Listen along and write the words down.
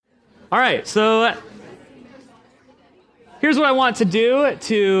All right, so here's what I want to do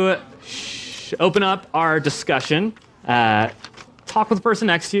to open up our discussion. Talk with the person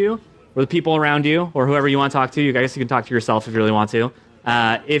next to you, or the people around you, or whoever you want to talk to. You guys, you can talk to yourself if you really want to.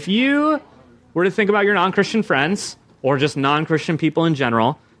 If you were to think about your non-Christian friends, or just non-Christian people in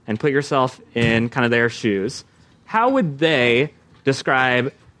general, and put yourself in kind of their shoes, how would they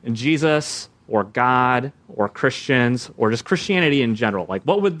describe Jesus or God or Christians or just Christianity in general? Like,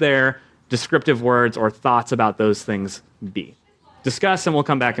 what would their descriptive words or thoughts about those things be? Discuss, and we'll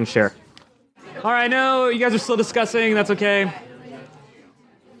come back and share. All right, I know you guys are still discussing. That's okay.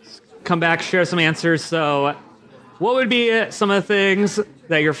 Come back, share some answers. So what would be some of the things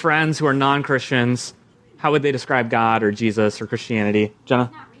that your friends who are non-Christians, how would they describe God or Jesus or Christianity?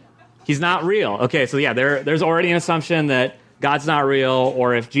 Jenna? He's not real. Okay, so yeah, there's already an assumption that God's not real,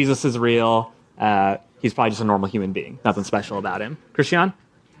 or if Jesus is real, he's probably just a normal human being. Nothing special about him. Christian? I mean,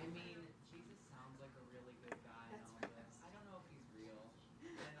 Jesus sounds like a really good guy and all this. I don't know if he's real.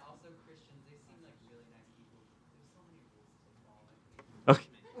 And also Christians, they seem like really nice people. There's so many rules to follow. Okay.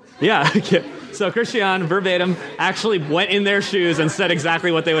 Yeah, okay. So Christian, verbatim, actually went in their shoes and said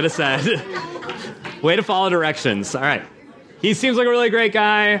exactly what they would have said. Way to follow directions. All right. He seems like a really great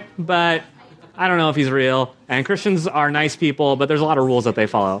guy, but I don't know if he's real. And Christians are nice people, but there's a lot of rules that they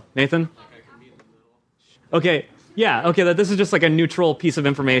follow. Nathan? Okay, yeah, okay, that this is just like a neutral piece of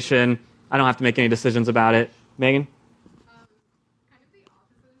information. I don't have to make any decisions about it. Megan? Kind of the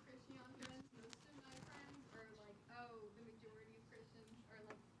opposite of Christian friends. Most of my friends are like, oh, the majority of Christians are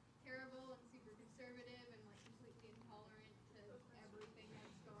like terrible and super conservative and like completely intolerant to everything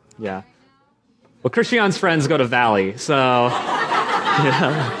that's going on Yeah. right now. Well, Christian's friends go to Valley, so... yeah.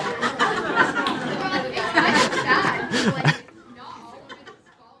 Well, it's kind of sad. Like, not all of it's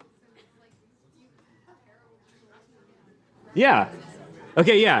false, and it's like you terrible people. Yeah.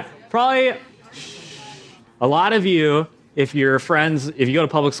 Okay, yeah. Probably a lot of you, if your friends, if you go to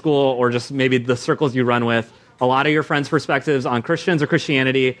public school or just maybe the circles you run with, a lot of your friends' perspectives on Christians or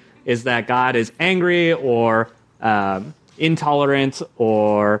Christianity is that God is angry or intolerant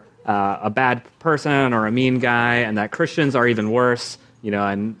or a bad person or a mean guy, and that Christians are even worse, you know,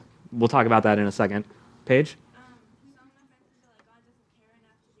 and we'll talk about that in a second. Paige?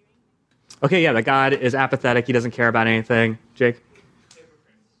 Okay, yeah, that God is apathetic. He doesn't care about anything. Jake?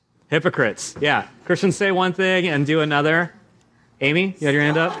 Hypocrites. Yeah. Christians say one thing and do another. Amy, you had your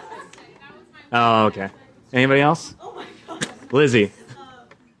hand up? Oh, okay. Anybody else? Oh my god. Lizzie. Okay.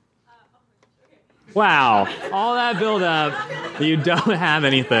 Wow. All that build up, you don't have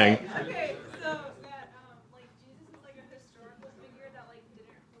anything. Okay, so that like Jesus is like a historical figure that like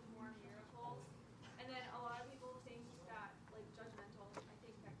didn't perform miracles, and then a lot of people think that like judgmental. I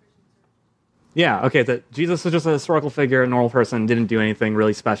think that Christians are. Yeah, okay, that Jesus is just a historical figure, a normal person, didn't do anything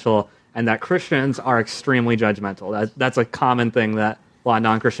really special, and that Christians are extremely judgmental. That's a common thing that a lot of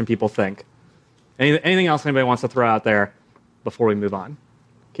non-Christian people think. Anything else anybody wants to throw out there before we move on?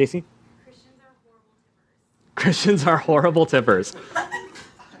 Casey? Christians are horrible tippers. Christians are horrible tippers.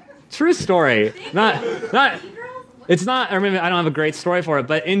 True story. Not. It's not. I mean, I don't have a great story for it,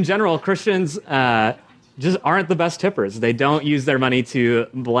 but in general, Christians just aren't the best tippers. They don't use their money to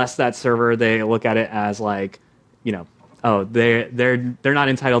bless that server. They look at it as like, you know, oh, they're not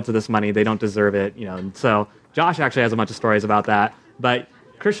entitled to this money. They don't deserve it. You know, and so Josh actually has a bunch of stories about that. But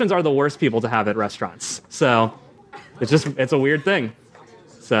Christians are the worst people to have at restaurants. So it's a weird thing.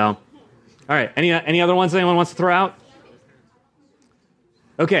 So, all right. Any other ones anyone wants to throw out?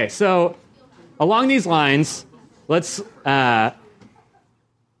 Okay. So along these lines, let's focus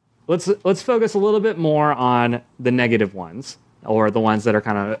a little bit more on the negative ones, or the ones that are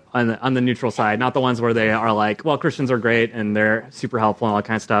kind of on the neutral side, not the ones where they are like, well, Christians are great and they're super helpful and all that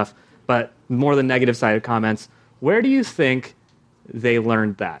kind of stuff, but more the negative side of comments. Where do you think they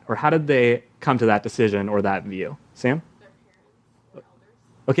learned that, or how did they come to that decision or that view? Sam?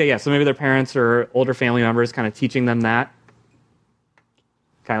 Okay, yeah, so maybe their parents or older family members kind of teaching them that.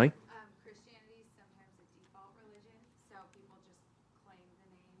 Kylie? Christianity is sometimes a default religion, so people just claim the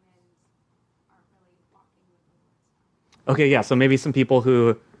name and aren't really walking with the Lord. Okay, yeah, so maybe some people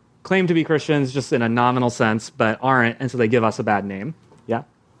who claim to be Christians just in a nominal sense, but aren't, and so they give us a bad name. Yeah?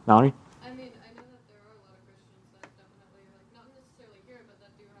 Mallory? I mean, I know that there are a lot of Christians that definitely, like, not necessarily here, but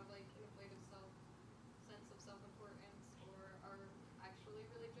that do have, like, an inflated sense of self-importance, or are actually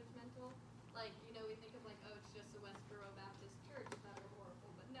really judgmental. Like, you know, we think of, like, oh, it's just a Westboro Baptist church that are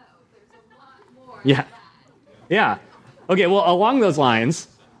horrible, but no, there's a lot more Yeah. than that. Yeah. Okay, well, along those lines,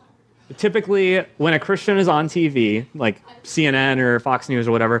 typically when a Christian is on TV, like CNN or Fox News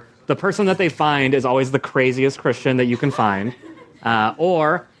or whatever, the person that they find is always the craziest Christian that you can find.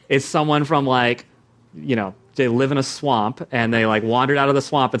 Or it's someone from like, they live in a swamp and they like wandered out of the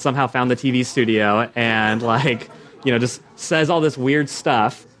swamp and somehow found the TV studio and like, just says all this weird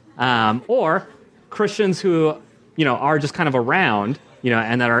stuff. Or Christians who, are just kind of around,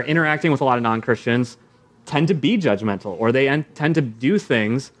 and that are interacting with a lot of non-Christians tend to be judgmental, or they tend to do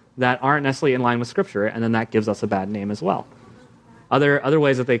things that aren't necessarily in line with Scripture, and then that gives us a bad name as well. Other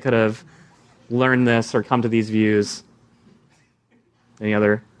ways that they could have learned this or come to these views. Any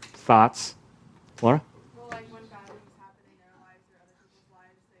other thoughts? Laura? Well, like when bad things happen in their lives or other people's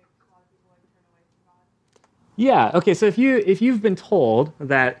lives, a lot of people like turn away from God. Yeah, okay, so if you've been told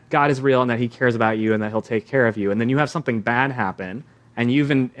that God is real and that he cares about you and that he'll take care of you, and then you have something bad happen, and you've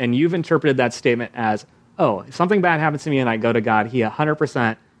interpreted that statement as, oh, if something bad happens to me and I go to God, he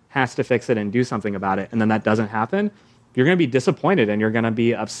 100% has to fix it and do something about it, and then that doesn't happen, you're going to be disappointed and you're going to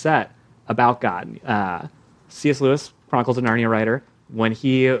be upset about God. C.S. Lewis, Chronicles of Narnia writer, when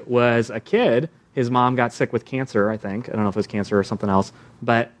he was a kid, his mom got sick with cancer, I think. I don't know if it was cancer or something else,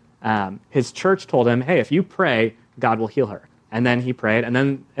 but his church told him, hey, if you pray, God will heal her. And then he prayed,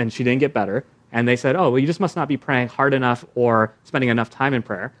 and she didn't get better. And they said, oh, well, you just must not be praying hard enough or spending enough time in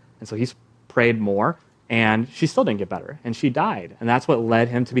prayer. And so he prayed more, and she still didn't get better, and she died. And that's what led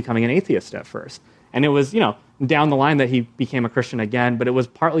him to becoming an atheist at first. And it was, down the line that he became a Christian again, but it was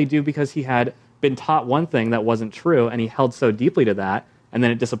partly due because he had been taught one thing that wasn't true, and he held so deeply to that, and then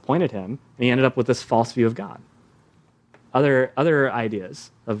it disappointed him, and he ended up with this false view of God. Other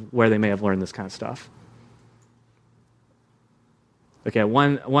ideas of where they may have learned this kind of stuff. Okay,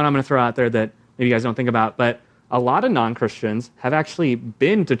 one I'm going to throw out there that maybe you guys don't think about, but a lot of non-Christians have actually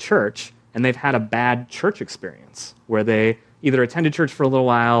been to church, and they've had a bad church experience, where they either attended church for a little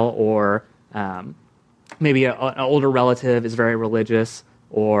while, or maybe an older relative is very religious,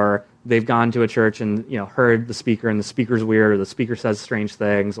 or they've gone to a church and heard the speaker and the speaker's weird, or the speaker says strange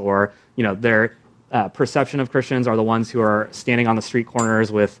things, or their perception of Christians are the ones who are standing on the street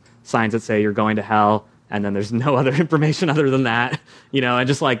corners with signs that say you're going to hell, and then there's no other information other than that, and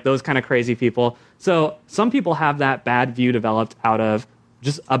just like those kind of crazy people. So some people have that bad view developed out of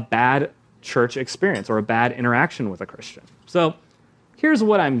just a bad church experience or a bad interaction with a Christian. So here's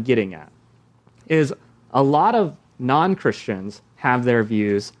what I'm getting at, is a lot of non-Christians have their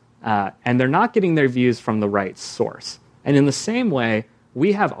views, and they're not getting their views from the right source. And in the same way,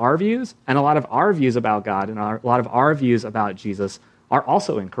 we have our views, and a lot of our views about God and a lot of our views about Jesus are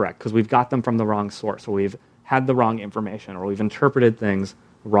also incorrect because we've got them from the wrong source, or we've had the wrong information, or we've interpreted things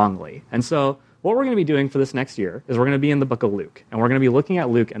wrongly. And so what we're going to be doing for this next year is we're going to be in the book of Luke, and we're going to be looking at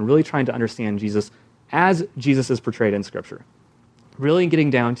Luke and really trying to understand Jesus as Jesus is portrayed in Scripture. Really getting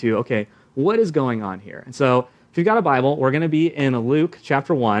down to, okay, what is going on here? And so if you've got a Bible, we're going to be in Luke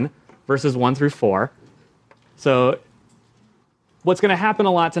chapter 1, verses 1 through 4. So what's going to happen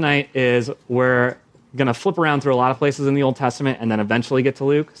a lot tonight is we're going to flip around through a lot of places in the Old Testament and then eventually get to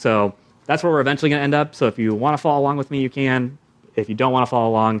Luke. So that's where we're eventually going to end up. So if you want to follow along with me, you can. If you don't want to follow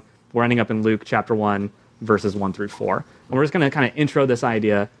along, we're ending up in Luke chapter 1, verses 1 through 4. And we're just going to kind of intro this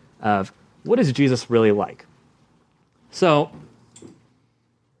idea of what is Jesus really like? So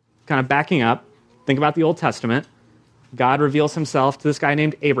kind of backing up, think about the Old Testament. God reveals himself to this guy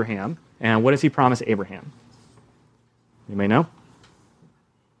named Abraham. And what does he promise Abraham? You may know.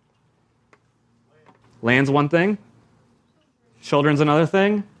 Land's one thing. Children's another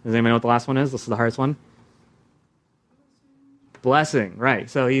thing. Does anybody know what the last one is? This is the hardest one. Blessing, right.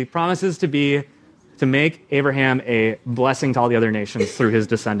 So he promises to make Abraham a blessing to all the other nations through his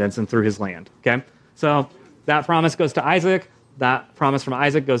descendants and through his land. Okay? So that promise goes to Isaac. That promise from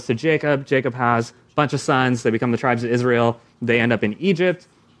Isaac goes to Jacob. Jacob has a bunch of sons. They become the tribes of Israel. They end up in Egypt.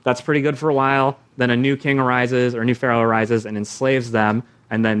 That's pretty good for a while. Then a new king arises, or a new pharaoh arises and enslaves them.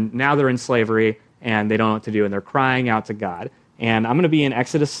 And then now they're in slavery, and they don't know what to do, and they're crying out to God. And I'm going to be in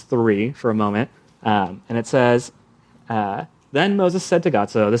Exodus 3 for a moment. And it says, then Moses said to God,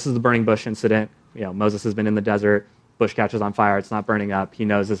 so this is the burning bush incident. Moses has been in the desert. Bush catches on fire. It's not burning up. He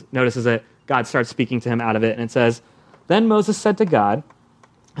notices it. God starts speaking to him out of it. And it says, then Moses said to God,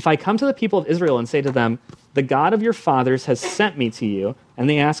 if I come to the people of Israel and say to them, the God of your fathers has sent me to you, and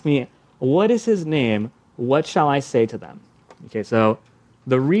they ask me, what is his name? What shall I say to them? Okay, so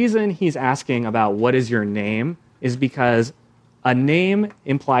the reason he's asking about what is your name is because a name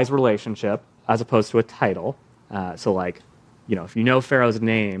implies relationship as opposed to a title. So like, if you know Pharaoh's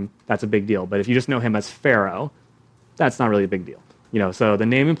name, that's a big deal. But if you just know him as Pharaoh, that's not really a big deal. So the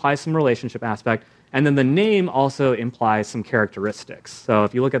name implies some relationship aspect. And then the name also implies some characteristics. So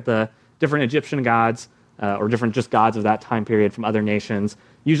if you look at the different Egyptian gods, or different just gods of that time period from other nations,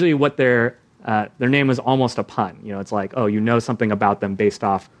 usually what their name is almost a pun. It's like, oh, you know something about them based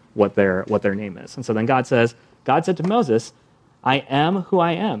off what their name is. And so then God said to Moses, I am who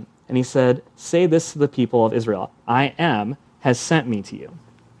I am. And he said, say this to the people of Israel, I am has sent me to you.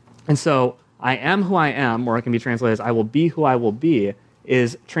 And so I am who I am, or it can be translated as I will be who I will be,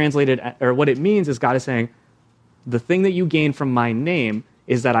 is translated, or what it means is God is saying, the thing that you gain from my name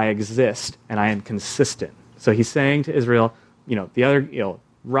is that I exist and I am consistent. So he's saying to Israel, the other,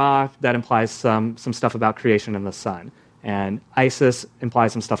 Ra, that implies some stuff about creation and the sun. And Isis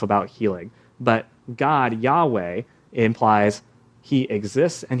implies some stuff about healing. But God, Yahweh, implies he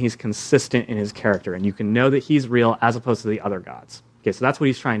exists and he's consistent in his character. And you can know that he's real as opposed to the other gods. Okay, so that's what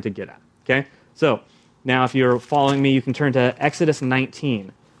he's trying to get at. Okay, so now if you're following me, you can turn to Exodus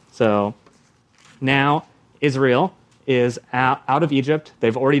 19. So now Israel is out of Egypt.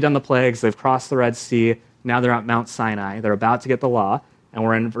 They've already done the plagues. They've crossed the Red Sea. Now they're at Mount Sinai. They're about to get the law. And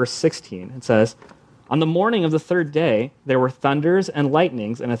we're in verse 16. It says, on the morning of the third day, there were thunders and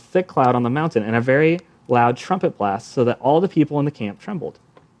lightnings and a thick cloud on the mountain and a very loud trumpet blast, so that all the people in the camp trembled.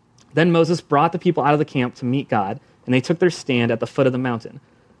 Then Moses brought the people out of the camp to meet God, and they took their stand at the foot of the mountain.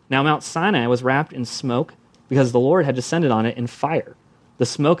 Now Mount Sinai was wrapped in smoke because the Lord had descended on it in fire. The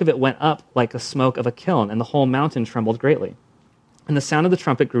smoke of it went up like the smoke of a kiln, and the whole mountain trembled greatly. And the sound of the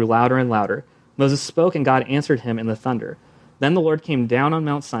trumpet grew louder and louder. Moses spoke, and God answered him in the thunder. Then the Lord came down on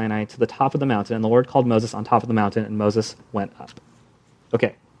Mount Sinai to the top of the mountain, and the Lord called Moses on top of the mountain, and Moses went up.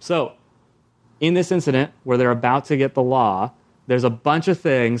 Okay, so in this incident where they're about to get the law, there's a bunch of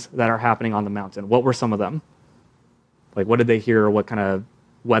things that are happening on the mountain. What were some of them? Like, what did they hear? What kind of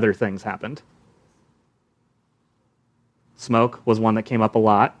weather things happened? Smoke was one that came up a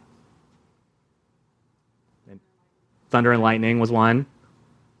lot. Thunder and lightning was one.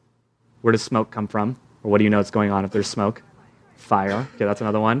 Where does smoke come from? Or what do you know is going on if there's smoke? Fire. Okay, that's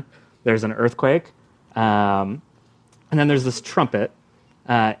another one. There's an earthquake. And then there's this trumpet.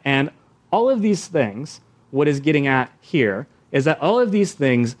 And all of these things, what is getting at here, is that all of these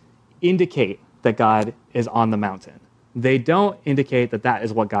things indicate that God is on the mountain. They don't indicate that that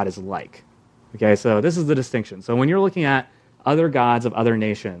is what God is like. Okay, so this is the distinction. So when you're looking at other gods of other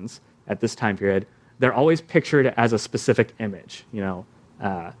nations at this time period, they're always pictured as a specific image.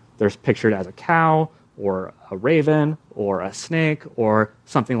 They're pictured as a cow, or a raven, or a snake, or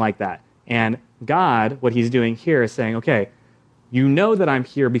something like that. And God, what he's doing here is saying, okay, you know that I'm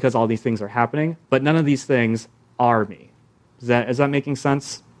here because all these things are happening, but none of these things are me. Is that making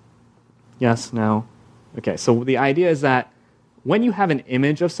sense? Yes? No? Okay, so the idea is that when you have an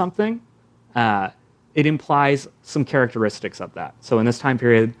image of something, it implies some characteristics of that. So in this time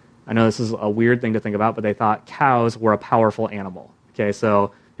period, I know this is a weird thing to think about, but they thought cows were a powerful animal. Okay,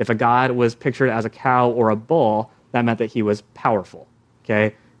 so if a god was pictured as a cow or a bull, that meant that he was powerful.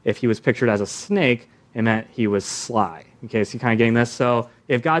 Okay, if he was pictured as a snake, it meant he was sly. Okay, so you're kind of getting this? So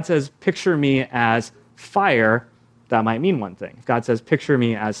if God says, picture me as fire, that might mean one thing. If God says, picture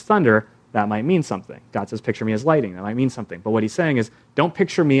me as thunder, that might mean something. God says, picture me as lightning, that might mean something. But what he's saying is, don't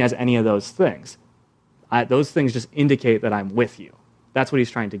picture me as any of those things. Those things just indicate that I'm with you. That's what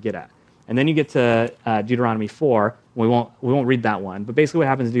he's trying to get at. And then you get to Deuteronomy 4. We won't read that one. But basically what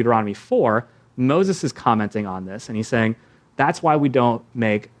happens in Deuteronomy 4, Moses is commenting on this, and he's saying, that's why we don't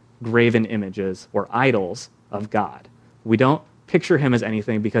make graven images or idols of God. We don't picture him as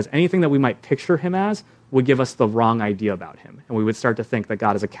anything, because anything that we might picture him as would give us the wrong idea about him. And we would start to think that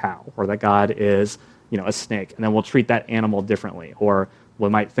God is a cow, or that God is, a snake. And then we'll treat that animal differently. Or we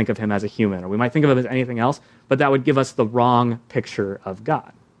might think of him as a human, or we might think of him as anything else, but that would give us the wrong picture of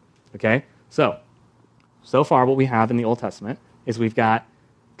God. Okay? So far what we have in the Old Testament is we've got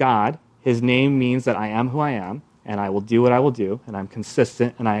God. His name means that I am who I am, and I will do what I will do, and I'm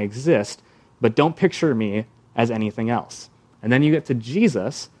consistent, and I exist, but don't picture me as anything else. And then you get to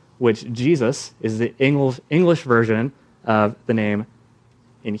Jesus, which Jesus is the English version of the name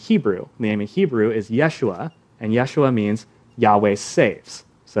in Hebrew. The name in Hebrew is Yeshua, and Yeshua means Yahweh saves.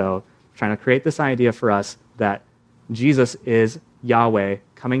 So trying to create this idea for us that Jesus is Yahweh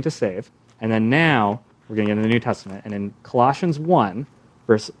coming to save. And then now we're going to get into the New Testament. And in Colossians 1,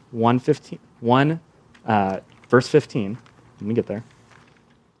 verse 15, let me get there.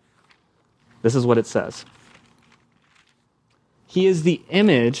 This is what it says. He is the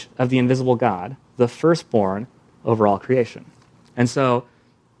image of the invisible God, the firstborn over all creation. And so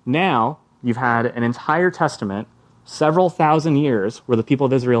now you've had an entire testament, several thousand years, where the people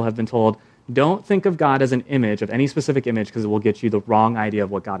of Israel have been told, don't think of God as an image, of any specific image, because it will get you the wrong idea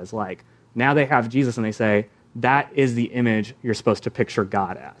of what God is like. Now they have Jesus, and they say, that is the image you're supposed to picture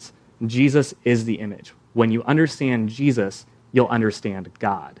God as. Jesus is the image. When you understand Jesus, you'll understand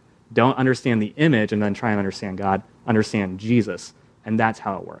God. Don't understand the image and then try and understand God. Understand Jesus. And that's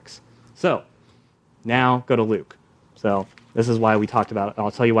how it works. So now go to Luke. So this is why we talked about it.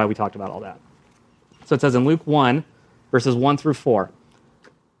 I'll tell you why we talked about all that. So it says in Luke 1, verses 1 through 4,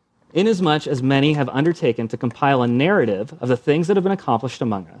 "Inasmuch as many have undertaken to compile a narrative of the things that have been accomplished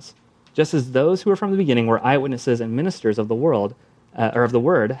among us, just as those who were from the beginning were eyewitnesses and ministers of the world, or of the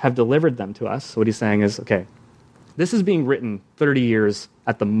word, have delivered them to us." So what he's saying is, okay, this is being written 30 years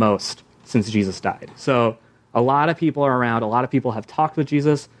at the most since Jesus died. So a lot of people are around. A lot of people have talked with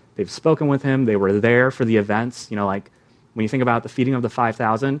Jesus. They've spoken with him. They were there for the events. Like when you think about the feeding of the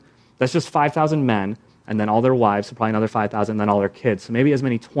 5,000, that's just 5,000 men, and then all their wives, so probably another 5,000, and then all their kids. So maybe as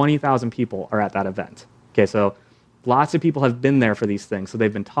many 20,000 people are at that event. Okay, so lots of people have been there for these things. So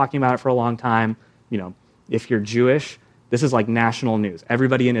they've been talking about it for a long time. If you're Jewish, this is like national news.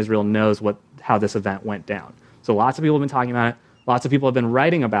 Everybody in Israel knows how this event went down. So lots of people have been talking about it. Lots of people have been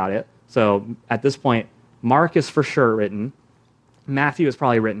writing about it. So at this point, Mark is for sure written. Matthew is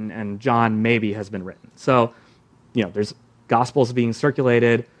probably written, and John maybe has been written. So, there's Gospels being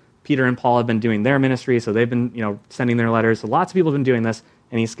circulated. Peter and Paul have been doing their ministry, so they've been, sending their letters. So lots of people have been doing this,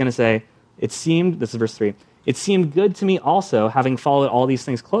 and he's going to say, this is verse 3, "It seemed good to me also, having followed all these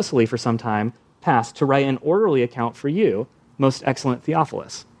things closely for some time past, to write an orderly account for you, most excellent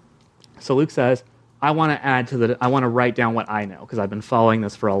Theophilus." So Luke says, I want to write down what I know, because I've been following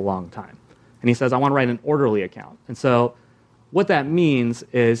this for a long time. And he says, I want to write an orderly account. And so what that means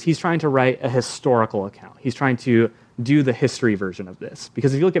is he's trying to write a historical account. He's trying to do the history version of this.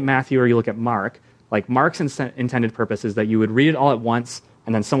 Because if you look at Matthew or you look at Mark, like Mark's intended purpose is that you would read it all at once,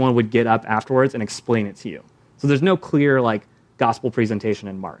 and then someone would get up afterwards and explain it to you. So there's no clear gospel presentation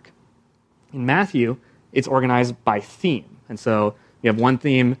in Mark. In Matthew, it's organized by theme. And so you have one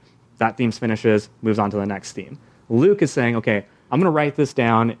theme, that theme finishes, moves on to the next theme. Luke is saying, okay, I'm going to write this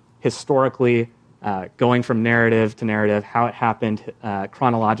down historically, going from narrative to narrative, how it happened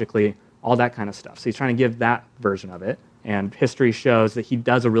chronologically, all that kind of stuff. So he's trying to give that version of it. And history shows that he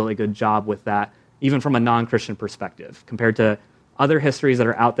does a really good job with that, even from a non-Christian perspective. Compared to other histories that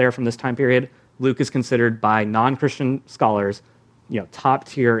are out there from this time period, Luke is considered by non-Christian scholars top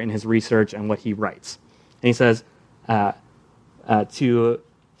tier in his research and what he writes. And he says,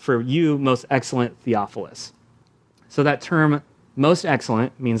 for you, most excellent Theophilus. So that term, most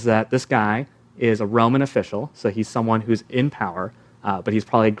excellent, means that this guy is a Roman official, so he's someone who's in power, but he's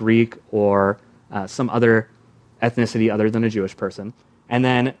probably Greek or some other ethnicity other than a Jewish person. And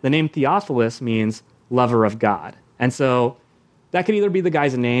then the name Theophilus means lover of God. And so that could either be the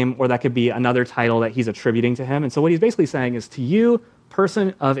guy's name or that could be another title that he's attributing to him. And so what he's basically saying is, to you,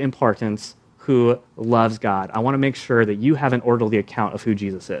 person of importance who loves God, I want to make sure that you have an orderly account of who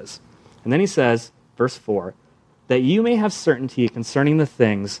Jesus is. And then he says, verse 4, that you may have certainty concerning the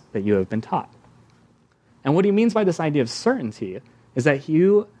things that you have been taught. And what he means by this idea of certainty is that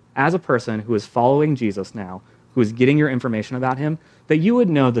you, as a person who is following Jesus now, who is getting your information about him, that you would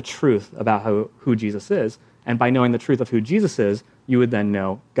know the truth about who Jesus is. And by knowing the truth of who Jesus is, you would then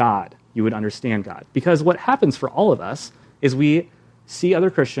know God. You would understand God. Because what happens for all of us is we see other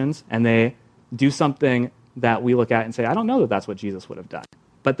Christians and they do something that we look at and say, I don't know that that's what Jesus would have done.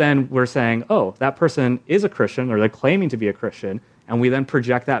 But then we're saying, oh, that person is a Christian, or they're claiming to be a Christian, and we then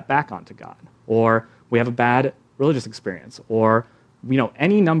project that back onto God. Or we have a bad religious experience, or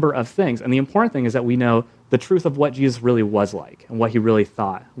any number of things. And the important thing is that we know the truth of what Jesus really was like, and what he really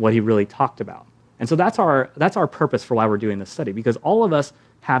thought, what he really talked about. And so that's our purpose for why we're doing this study, because all of us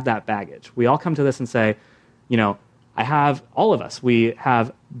have that baggage. We all come to this and say, all of us, we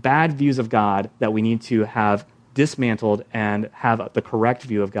have bad views of God that we need to have dismantled and have the correct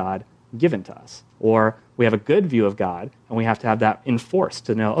view of God given to us. Or we have a good view of God, and we have to have that enforced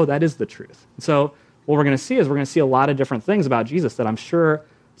to know, oh, that is the truth. And so what we're going to see is we're going to see a lot of different things about Jesus that I'm sure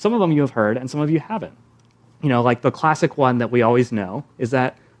some of them you have heard and some of you haven't. Like the classic one that we always know is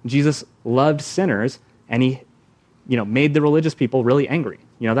that Jesus loved sinners, and he made the religious people really angry.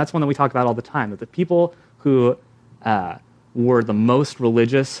 That's one that we talk about all the time, that the people who were the most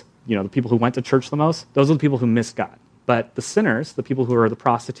religious, the people who went to church the most, those are the people who missed God. But the sinners, the people who are the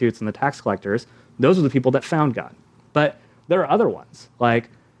prostitutes and the tax collectors, those are the people that found God. But there are other ones. Like,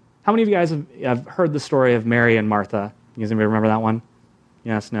 how many of you guys have heard the story of Mary and Martha? You guys anybody remember that one?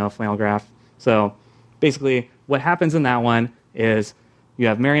 Yes, no, flannel graph. So basically what happens in that one is you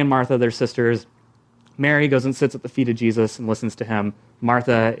have Mary and Martha, they're sisters. Mary goes and sits at the feet of Jesus and listens to him.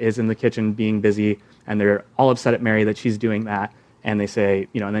 Martha is in the kitchen being busy, and they're all upset at Mary that she's doing that. And they say,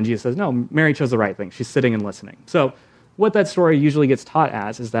 and then Jesus says, no, Mary chose the right thing. She's sitting and listening. So what that story usually gets taught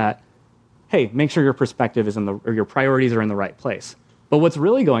as is that, hey, make sure your perspective is or your priorities are in the right place. But what's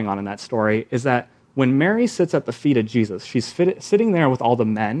really going on in that story is that when Mary sits at the feet of Jesus, she's sitting there with all the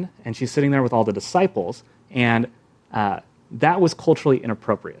men, and she's sitting there with all the disciples, and that was culturally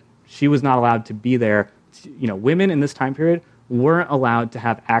inappropriate. She was not allowed to be there. Women in this time period weren't allowed to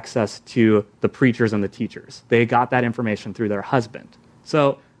have access to the preachers and the teachers. They got that information through their husband.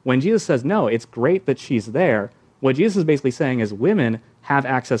 So when Jesus says, no, it's great that she's there, what Jesus is basically saying is women have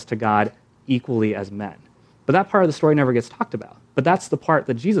access to God equally as men. But that part of the story never gets talked about. But that's the part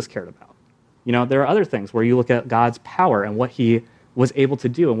that Jesus cared about. There are other things where you look at God's power and what he was able to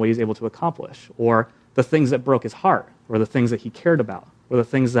do and what he was able to accomplish, or the things that broke his heart, or the things that he cared about, or the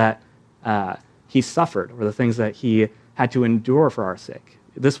things that he suffered, or the things that he had to endure for our sake.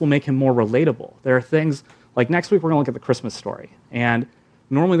 This will make him more relatable. There are things, like next week we're going to look at the Christmas story. And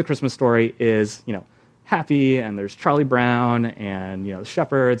normally the Christmas story is, happy, and there's Charlie Brown, and, the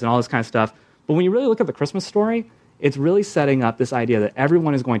shepherds, and all this kind of stuff. But when you really look at the Christmas story, it's really setting up this idea that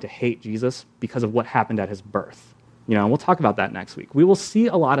everyone is going to hate Jesus because of what happened at his birth. And we'll talk about that next week. We will see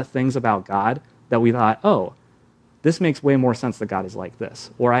a lot of things about God that we thought, oh, this makes way more sense that God is like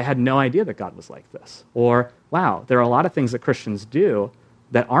this. Or I had no idea that God was like this. Or, wow, there are a lot of things that Christians do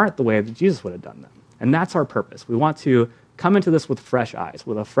that aren't the way that Jesus would have done them. And that's our purpose. We want to come into this with fresh eyes,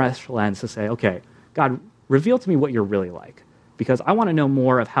 with a fresh lens to say, okay, God, reveal to me what you're really like. Because I want to know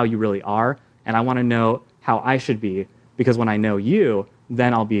more of how you really are, and I want to know how I should be, because when I know you,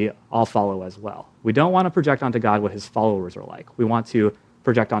 then I'll follow as well. We don't want to project onto God what his followers are like. We want to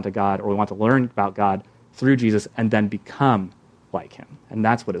project onto God, or we want to learn about God through Jesus and then become like him. And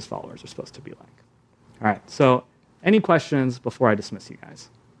that's what his followers are supposed to be like. All right, so any questions before I dismiss you guys?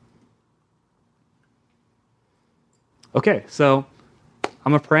 Okay, so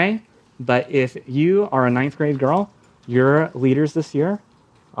I'm going to pray, but if you are a 9th grade girl, your leaders this year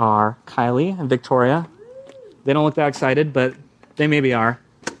are Kylie and Victoria. They don't look that excited, but they maybe are.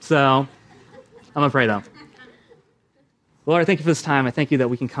 So I'm going to pray, though. Lord, I thank you for this time. I thank you that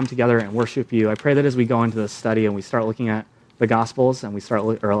we can come together and worship you. I pray that as we go into this study and we start looking at the Gospels and we start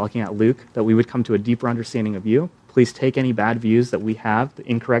looking at Luke, that we would come to a deeper understanding of you. Please take any bad views that we have, the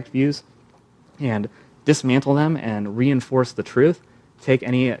incorrect views, and dismantle them and reinforce the truth. Take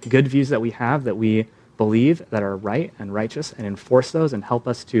any good views that we have that we believe that are right and righteous and enforce those and help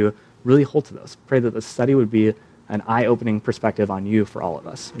us to really hold to those. Pray that the study would be an eye-opening perspective on you for all of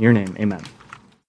us. In your name, amen.